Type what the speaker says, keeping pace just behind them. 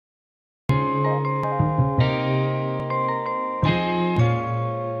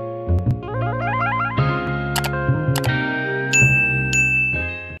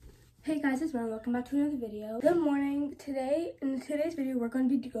to another video. Good morning. In today's video, we're going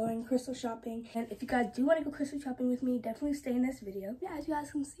to be going crystal shopping. And if you guys do want to go crystal shopping with me, definitely stay in this video. Yeah, as you guys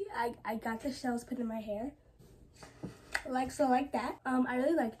can see, I got the shells put in my hair. Like that. I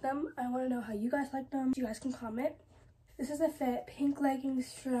really like them. I want to know how you guys like them. You guys can comment. This is a fit. Pink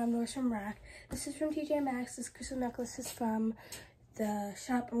leggings from Nordstrom Rack. This is from TJ Maxx. This crystal necklace is from the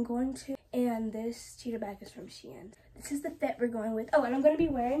shop I'm going to. And this cheetah bag is from Shein. This is the fit we're going with. Oh, and I'm going to be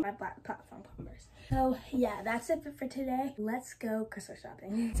wearing my black platform Converse. So yeah, that's it for today. Let's go crystal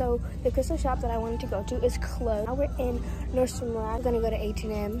shopping. So the crystal shop that I wanted to go to is closed. Now we're in Nordstrom Rack. We're going to go to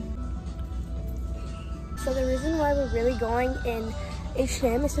H&M. So the reason why we're really going in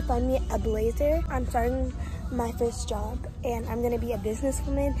H&M is to find me a blazer. I'm starting my first job and I'm gonna be a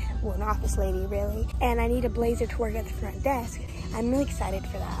businesswoman, well, an office lady really, and I need a blazer to work at the front desk. I'm really excited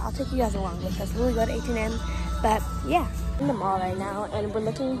for that. I'll take you guys along with us when we go to H&M. But yeah, I'm in the mall right now and we're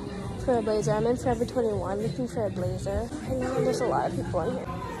looking for a blazer. I'm in Forever 21 looking for a blazer. I know there's a lot of people in here.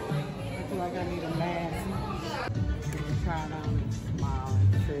 I feel like I need a mask. Try it on and smile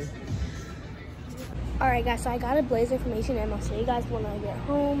and see. Alright guys, so I got a blazer from H&M. I'll show you guys when I get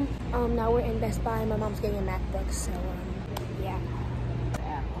home. Now we're in Best Buy. My mom's getting a MacBook, so yeah.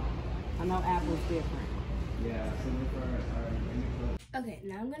 Apple. I know Apple's different. Yeah, Okay,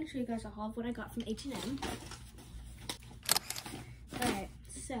 now I'm going to show you guys a haul of what I got from H&M. Alright,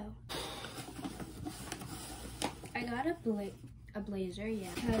 so I got a blazer, yeah,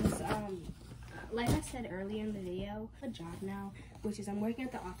 because like I said earlier in the video, I have a job now, which is I'm working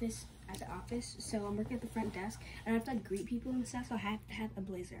at the office, so I'm working at the front desk, and I have to like greet people and stuff, so I have to have a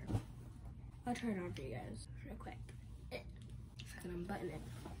blazer. I'll turn it on for you guys real quick. If I can unbutton it.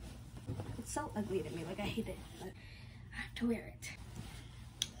 It's so ugly to me, like I hate it, but I have to wear it.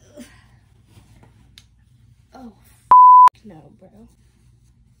 Ugh. Oh, no, bro.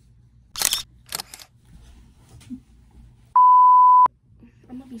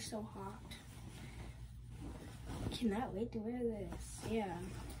 I'm gonna be so hot. Cannot wait to wear this. Yeah.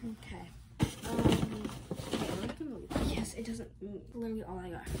 Okay. Yes, it doesn't. Literally all I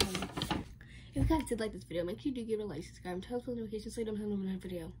got. If you guys did like this video, make sure you do give it a like, subscribe, and turn on notifications so you don't miss another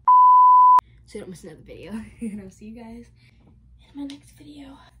video. So you don't miss another video. And I'll see you guys in my next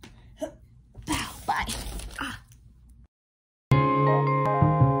video.